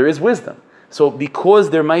 but there is wisdom. So because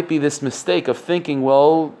there might be this mistake of thinking,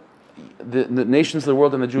 well, the nations of the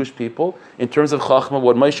world and the Jewish people, in terms of chachma,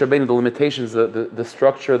 what Moshe Rabbeinu, the limitations, the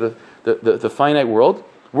structure, the finite world,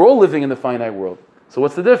 we're all living in the finite world. So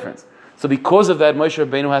what's the difference? So because of that, Moshe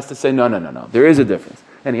Rabbeinu has to say, no, there is a difference.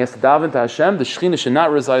 And he has to daven to Hashem, the Shechina should not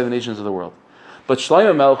reside in the nations of the world. But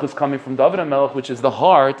Shlomo Melech is coming from David HaMelech, which is the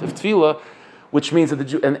heart of Tefillah, which means that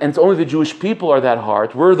and it's only the Jewish people are that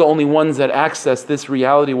heart. We're the only ones that access this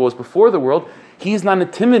reality was before the world. He's not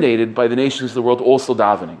intimidated by the nations of the world also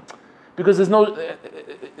davening. Because there's no,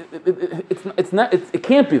 it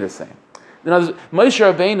can't be the same. In other words, Moshe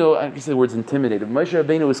Rabbeinu, I can say the word's intimidated, Moshe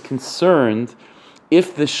Rabbeinu is concerned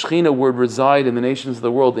if the Shechina would reside in the nations of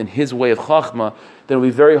the world in his way of Chachma, then it would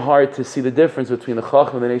be very hard to see the difference between the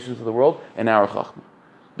Chachma of the nations of the world and our Chachma.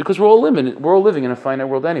 Because we're all living in a finite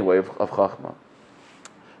world anyway of Chachma.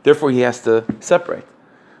 Therefore, he has to separate.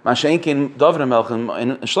 Masha'inkin, David HaMelech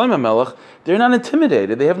and Shlomo HaMelech, they're not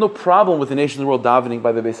intimidated. They have no problem with the nations of the world davening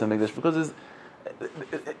by the Beis HaMikdash because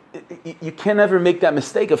you can never make that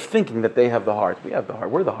mistake of thinking that they have the heart. We have the heart.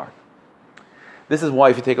 We're the heart. This is why,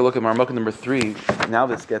 if you take a look at Marmukah number 3, now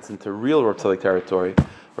this gets into real Rav Tzadok territory.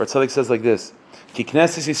 Rav Tzadok says like this: Ki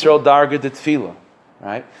Knesset Yisrael darga de tefillah.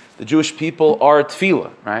 Right? The Jewish people are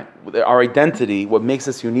tefillah, right? Our identity, what makes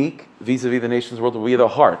us unique vis-a-vis the nations of the world, we are the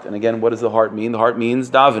heart. And again, what does the heart mean? The heart means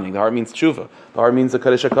davening. The heart means tshuva. The heart means the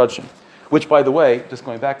Kodesh HaKodshim. Which, by the way, just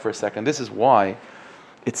going back for a second, this is why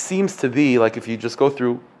it seems to be, like if you just go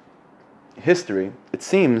through history, it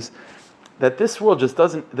seems that this world just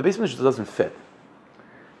doesn't, the Beis HaMikdash just doesn't fit.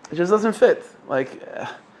 It just doesn't fit. Like,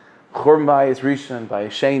 Churban Bayis Rishon, Bayis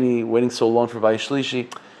Sheni, waiting so long for Bayis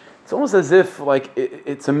Shlishi. It's almost as if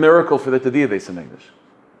it's a miracle for there to be a Beis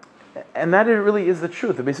HaMikdash. And that really is the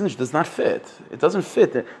truth. The Beis HaMikdash does not fit. It doesn't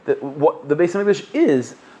fit. What the Beis HaMikdash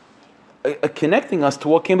is connecting us to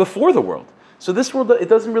what came before the world. So this world, it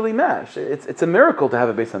doesn't really match. It's a miracle to have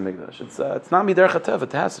a Beis HaMikdash. It's not Miderech HaTeva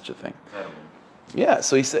to have such a thing. Yeah,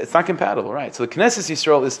 so he said it's not compatible, right? So the Knesset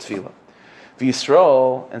Yisrael is Tefillah.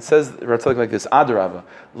 Yisrael, and says Rav Tzadok like this: Adarabah,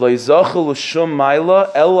 lo yizachu l'shum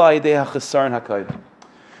ma'ila ela idei hachesaron hakaydim.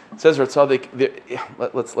 Says Rav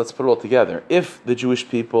Tzadok, let's put it all together. If the Jewish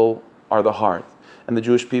people are the heart, and the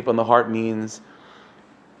Jewish people and the heart means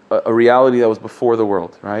a reality that was before the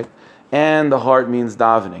world, right? And the heart means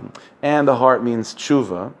davening, and the heart means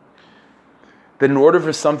tshuva, then in order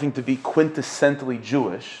for something to be quintessentially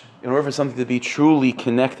Jewish, in order for something to be truly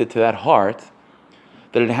connected to that heart,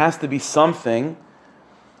 that it has to be something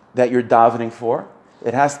that you're davening for.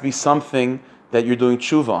 It has to be something that you're doing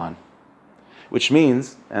tshuva on. Which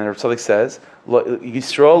means, and Rav Tzadok says,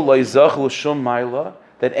 Yisrael lo yizach l'shum ma'ila,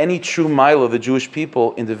 that any true ma'ila the Jewish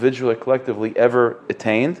people, individually or collectively, ever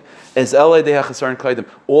attained, as elei de hachasaron kaidim,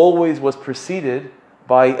 always was preceded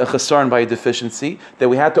by a chasar and by a deficiency that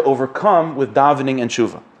we had to overcome with davening and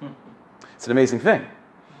tshuva. It's an amazing thing,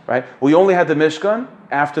 right? We only had the Mishkan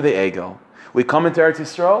after the Egel. We come into Eretz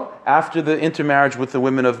Yisrael after the intermarriage with the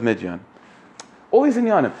women of Midian. All these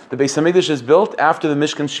inyanim. The Beis Hamikdash is built after the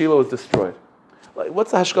Mishkan Shiloh was destroyed. Like,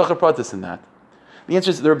 what's the hashgacha pratis in that? The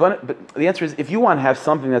answer is, if you want to have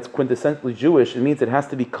something that's quintessentially Jewish, it means it has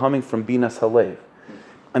to be coming from Binas Halev.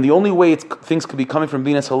 And the only way things could be coming from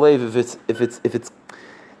Binas Halev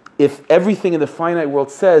if everything in the finite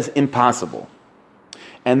world says impossible.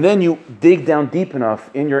 And then you dig down deep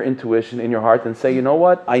enough in your intuition, in your heart, and say, you know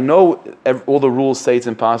what? I know all the rules say it's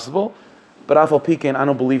impossible, but Afal Pikein, I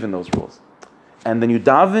don't believe in those rules. And then you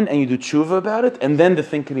daven and you do tshuva about it, and then the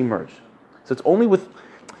thing can emerge. So it's only with...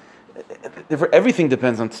 Everything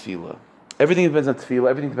depends on tefillah. Everything depends on tefillah.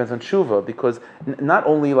 Everything depends on tshuva, because not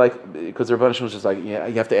only because the Rebbeinu Shalom was just like, yeah,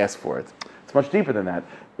 you have to ask for it. It's much deeper than that.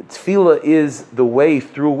 Tefillah is the way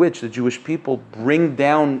through which the Jewish people bring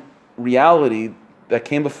down reality that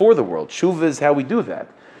came before the world. Tshuva is how we do that.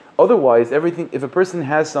 Otherwise, if a person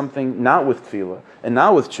has something not with tefillah and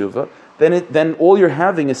not with tshuva, then all you're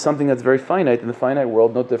having is something that's very finite in the finite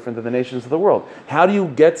world, no different than the nations of the world. How do you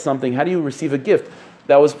get something? How do you receive a gift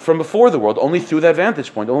that was from before the world? Only through that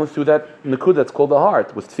vantage point, only through that nikud that's called the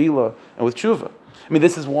heart, with tefillah and with tshuva. I mean,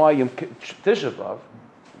 this is why Yom Tisha B'Av,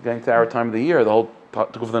 getting to our time of the year, the whole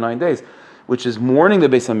took over the 9 days, which is mourning the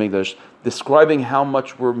Beis Hamikdash, describing how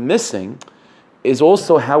much we're missing, is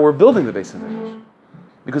also how we're building the Beis Hamikdash.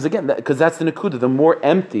 Because again, because that's the nekuda. The more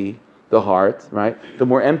empty the heart, right? The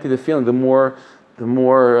more empty the feeling, the more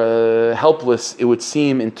helpless it would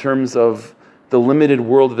seem in terms of the limited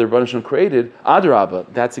world that the Rebbeinu Shalom created. Adrabah,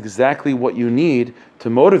 that's exactly what you need to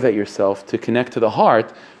motivate yourself to connect to the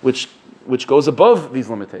heart, which goes above these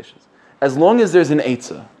limitations. As long as there's an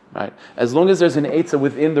eitzah, right? As long as there's an eitzah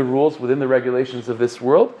within the rules, within the regulations of this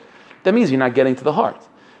world, that means you're not getting to the heart.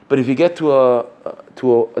 But if you get to a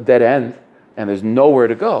dead end and there's nowhere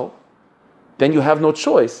to go, then you have no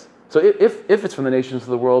choice. So if it's from the nations of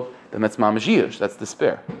the world, then that's mamash yish, that's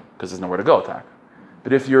despair, because there's nowhere to go, tak.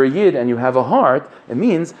 But if you're a yid and you have a heart, it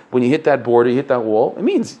means when you hit that border, you hit that wall, it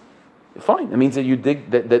means fine. It means that you dig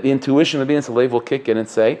that the intuition of being a slave will kick in and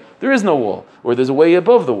say there is no wall, or there's a way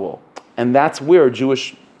above the wall, and that's where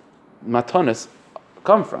Jewish matanas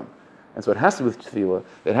come from. And so it has to be with tefillah,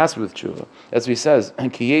 it has to be with tshuva. As he says,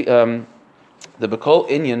 the Bekol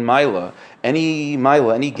Inyan Maila,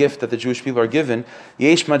 any gift that the Jewish people are given,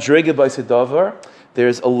 Yesh Madrega Baisedavar,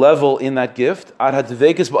 there's a level in that gift, Ad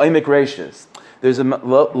Hadvekis Ba'imik Reishis. There's a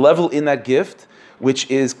level in that gift which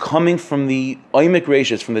is coming from the Oimik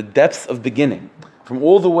Reishis, from the depths of beginning, from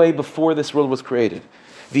all the way before this world was created.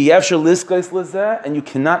 V'yevshel Liskais Lezeh, and you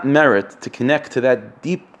cannot merit to connect to that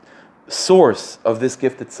deep source of this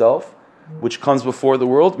gift itself, which comes before the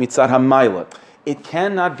world, Mitzad HaMaila. It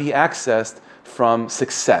cannot be accessed from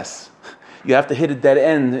success. You have to hit a dead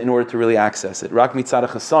end in order to really access it. Rak Mitzad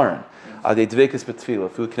HaChasaron, Adei Dvekis B'Tefillah,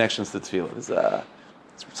 through connections to Tefillah. It's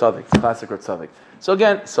Tzadik, it's classic or Tzadik. So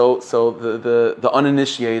again, so the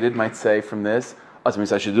uninitiated might say from this, that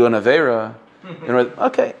means I should do an Avera.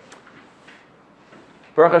 Okay.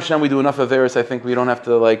 Baruch Hashem, we do enough Averas. I think we don't have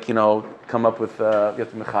to come up with, we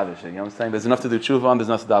have to mechadish it. You know what I'm saying? There's enough to do tshuva on, there's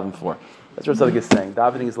enough to daven for. That's what Tzadik is saying.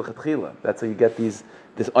 Davening is lechatchila. That's how you get this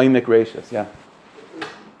oimik ratios. Yeah.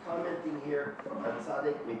 Commenting here on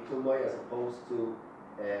Tzadik Mitumoy as opposed to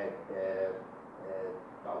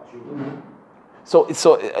Baal Tshuva. So it's. I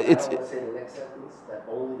don't want to say the next sentence that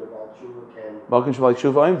only the Baal Tshuva can. Balkan Shavali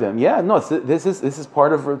Tshuva Oimdim. Yeah, no. This is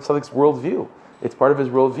part of Tzadik's worldview. It's part of his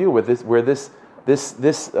worldview where this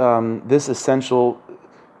essential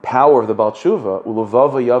power of the Baal Tshuva,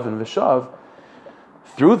 Uluvava Yavin Vishav,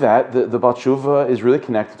 through that the Baal Tshuva is really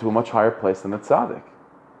connected to a much higher place than the Tzadik.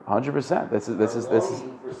 100%. This is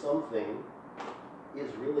longing for something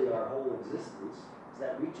is really our whole existence.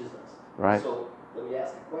 That reaches us. Right. So let me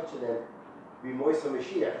ask a question then. B'moisa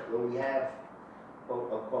Mashiach, when we have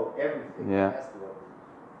quote unquote everything. Yeah.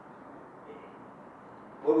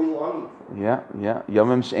 What are we longing for? Yeah.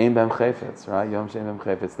 Yomim she'ein b'hem chayfetz, right? Yomim she'ein b'hem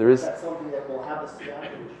chayfetz. There is. That's something that will have us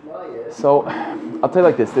scatter Shmaya. So, I'll tell you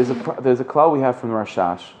like this. There's a klal we have from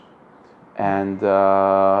Rashash, and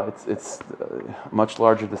it's a much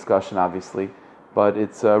larger discussion, obviously, but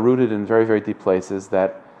it's rooted in very, very deep places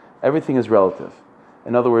that everything is relative.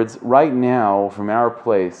 In other words, right now, from our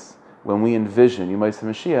place, when we envision Yemais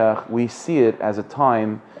HaMashiach, we see it as a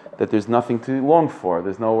time that there's nothing to long for.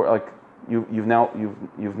 There's no you've now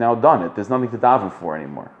done it. There's nothing to daven for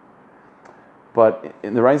anymore. But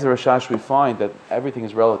in the writings of Rashash, we find that everything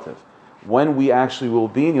is relative. When we actually will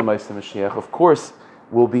be in Yemais HaMashiach, of course,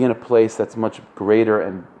 will be in a place that's much greater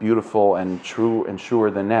and beautiful and true and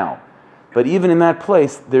truer than now. But even in that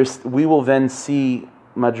place, we will then see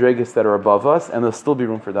madrigas that are above us, and there'll still be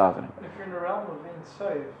room for davening. If you're in the realm of Ein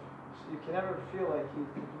Sof, you can never feel like you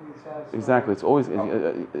completely satisfied. Exactly, it's always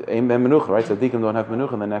menucha, right? Tzaddikim don't have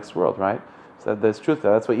menucha in the next world, right? So there's truth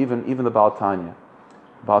there. That's why even the Baal Tanya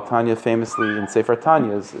famously in Sefer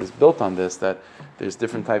Tanya is built on this, that there's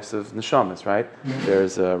different types of neshamas, right?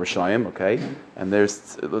 There's Rishayim, okay, and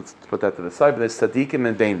let's put that to the side, but there's Tzaddikim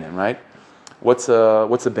and Beinim, right? What's a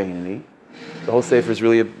Beinani? The whole Sefer is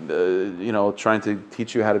really, trying to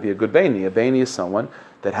teach you how to be a good Beini. A Beini is someone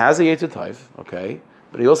that has a Yetzer Tov, okay,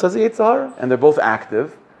 but he also has a Yetzer Hara, and they're both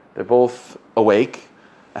active, they're both awake,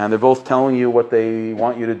 and they're both telling you what they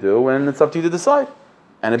want you to do, and it's up to you to decide.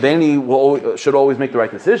 And a Beini should always make the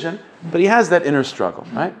right decision, but he has that inner struggle,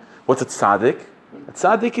 right? What's a tzaddik? A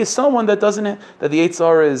tzaddik is someone that the Yetzer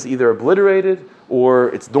Hara is either obliterated or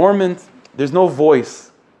it's dormant. There's no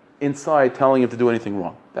voice inside telling him to do anything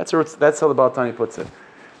wrong. That's how the Baal Tanya puts it.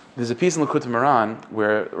 There's a piece in Likutei Moharan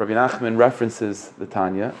where Rabbi Nachman references the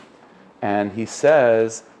Tanya, and he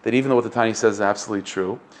says that even though what the Tanya says is absolutely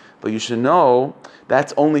true, but you should know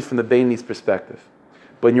that's only from the Beini's perspective.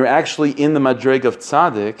 But when you're actually in the madreg of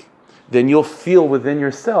tzaddik, then you'll feel within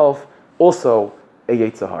yourself also a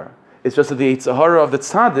Yetzer Hara. It's just that the Yetzer Hara of the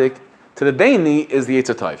tzaddik to the Beini is the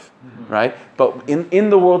Yetzer Tov, right? But in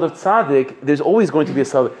the world of tzaddik, there's always going to be a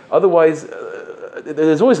tzaddik. Otherwise,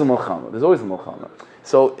 there's always a milchama.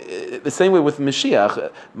 So the same way with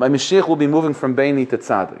Mashiach, my Mashiach will be moving from Beini to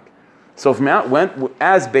tzaddik. So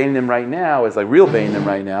as Beinim right now, as like real Beinim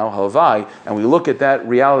right now, Halvai, and we look at that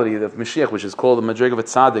reality of Mashiach, which is called the Madrig of a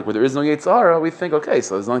Tzaddik, where there is no Yetzer Hara, we think, okay,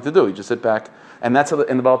 so there's nothing to do. You just sit back. And that's how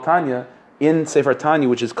in the Baal Tanya, in Sefer Tanya,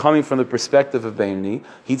 which is coming from the perspective of Beini,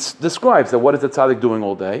 he describes that what is the Tzaddik doing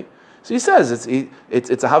all day. So he says it's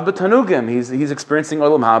a Habba Tanugim. He's experiencing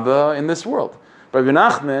Olam Haba in this world. Rabbi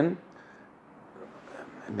Nachman,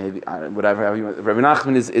 maybe whatever. Rabbi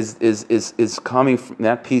Nachman is coming from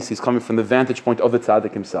that piece. He's coming from the vantage point of the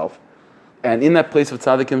tzaddik himself, and in that place of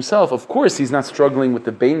tzaddik himself, of course, he's not struggling with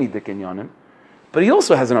the beini dikinyanim, but he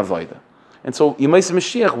also has an avodah. And so Yemais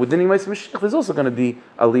Mashiach, within Yemais Mashiach, there's also going to be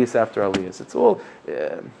aliyas after aliyas. It's all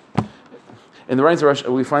in the writings of Rosh.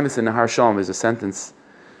 We find this in Nahar Shalom. There's a sentence.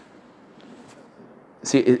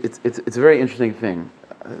 See, it's a very interesting thing.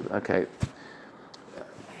 Okay.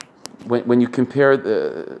 When you compare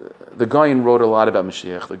the Goyin wrote a lot about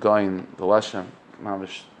Mashiach, the Goyin, the Leshem,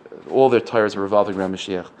 Mamish, all their tires are revolving around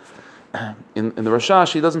Mashiach. In the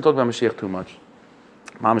Rashash, he doesn't talk about Mashiach too much.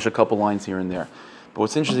 Mamish, a couple lines here and there. But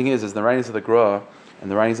what's interesting is the writings of the Gra and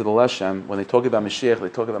the writings of the Leshem, when they talk about Mashiach, they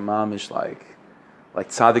talk about Mamish like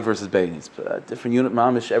Tzaddik versus Beinis. Different unit,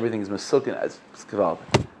 Mamish, everything is Mesukin, it's Kavald.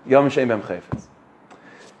 Yom Shem Bem Chayfetz.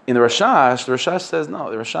 In the Rashash says, no,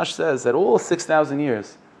 the Rashash says that all 6,000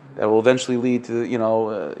 years, that will eventually lead to,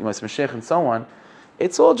 Yemais Mashiach and so on,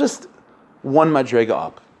 it's all just one madrega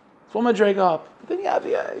up. It's one madrega up. But then you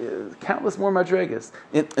have countless more madregas.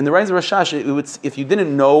 In the writings of Rashash, if you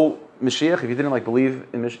didn't know Mashiach, if you didn't believe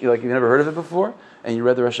in Mashiach, you've never heard of it before, and you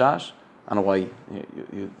read the Rashash, I don't know why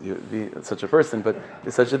you'd be such a person, but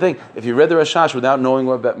it's such a thing. If you read the Rashash without knowing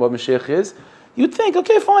what Mashiach is, you'd think,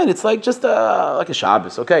 okay, fine, it's like just like a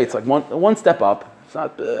Shabbos. Okay, it's like one step up. It's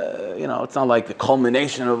not, it's not like the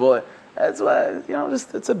culmination of all. It's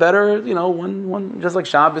it's a better, one just like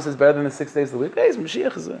Shabbos is better than the 6 days of the week. Hey,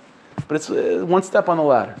 Mashiach is but it's one step on the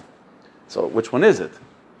ladder. So which one is it?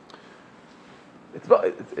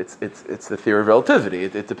 It's the theory of relativity.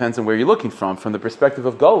 It depends on where you're looking from. From the perspective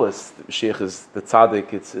of Golus, Mashiach is the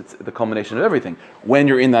tzaddik. It's the culmination of everything. When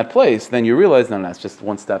you're in that place, then you realize, no, it's just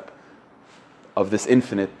one step of this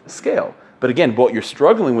infinite scale. But again, what you're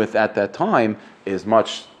struggling with at that time is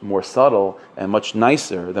much more subtle and much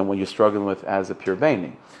nicer than what you're struggling with as a pure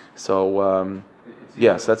Beini. So,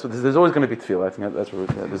 yes, there's always going to be tefillah. I think that's what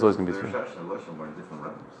there's always going to be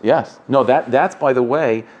tefillah. Yes. No, that's by the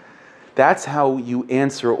way, that's how you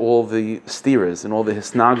answer all the stiras and all the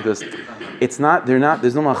hisnagdas. There's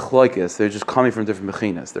no machloikis. They're just coming from different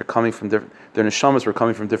mechinas. They're coming from their neshamas were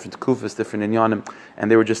coming from different kufas, different inyanim, and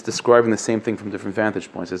they were just describing the same thing from different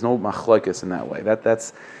vantage points. There's no machloikis in that way.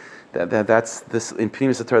 That's this in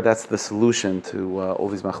Pnimis HaTorah. That's the solution to all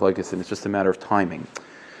these machloikis, and it's just a matter of timing.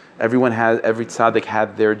 Every tzaddik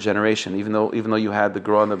had their generation, even though you had the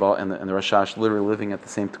Gra and the Rashash literally living at the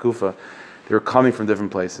same tkufa, they were coming from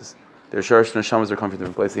different places. Their sharish and neshamas are coming from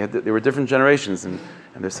different places. They were different generations, and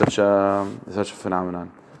there's such a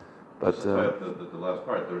phenomenon. But the last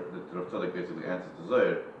part, the Rav Tzadok basically answers to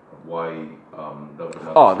Zohar why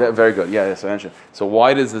Oh, very good. Yeah, yes, I mentioned. So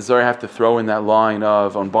why does the Zohar have to throw in that line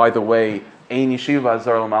of, and by the way, Ein Yeshiva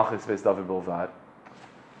Zar L'Malchus Beis David Bilvad?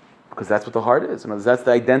 Because that's what the heart is. That's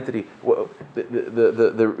the identity.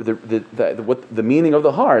 The meaning of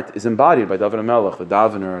the heart is embodied by David HaMelech, the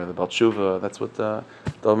Davener, the Baal Tshuva. That's what David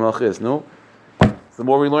HaMelech is. No. The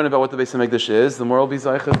more we learn about what the Beis Hamikdash is, the more we'll be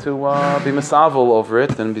zeicha to be mesavel over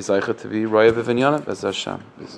it, and be zeicha to be Raya V'Vinyanah Bez Hashem.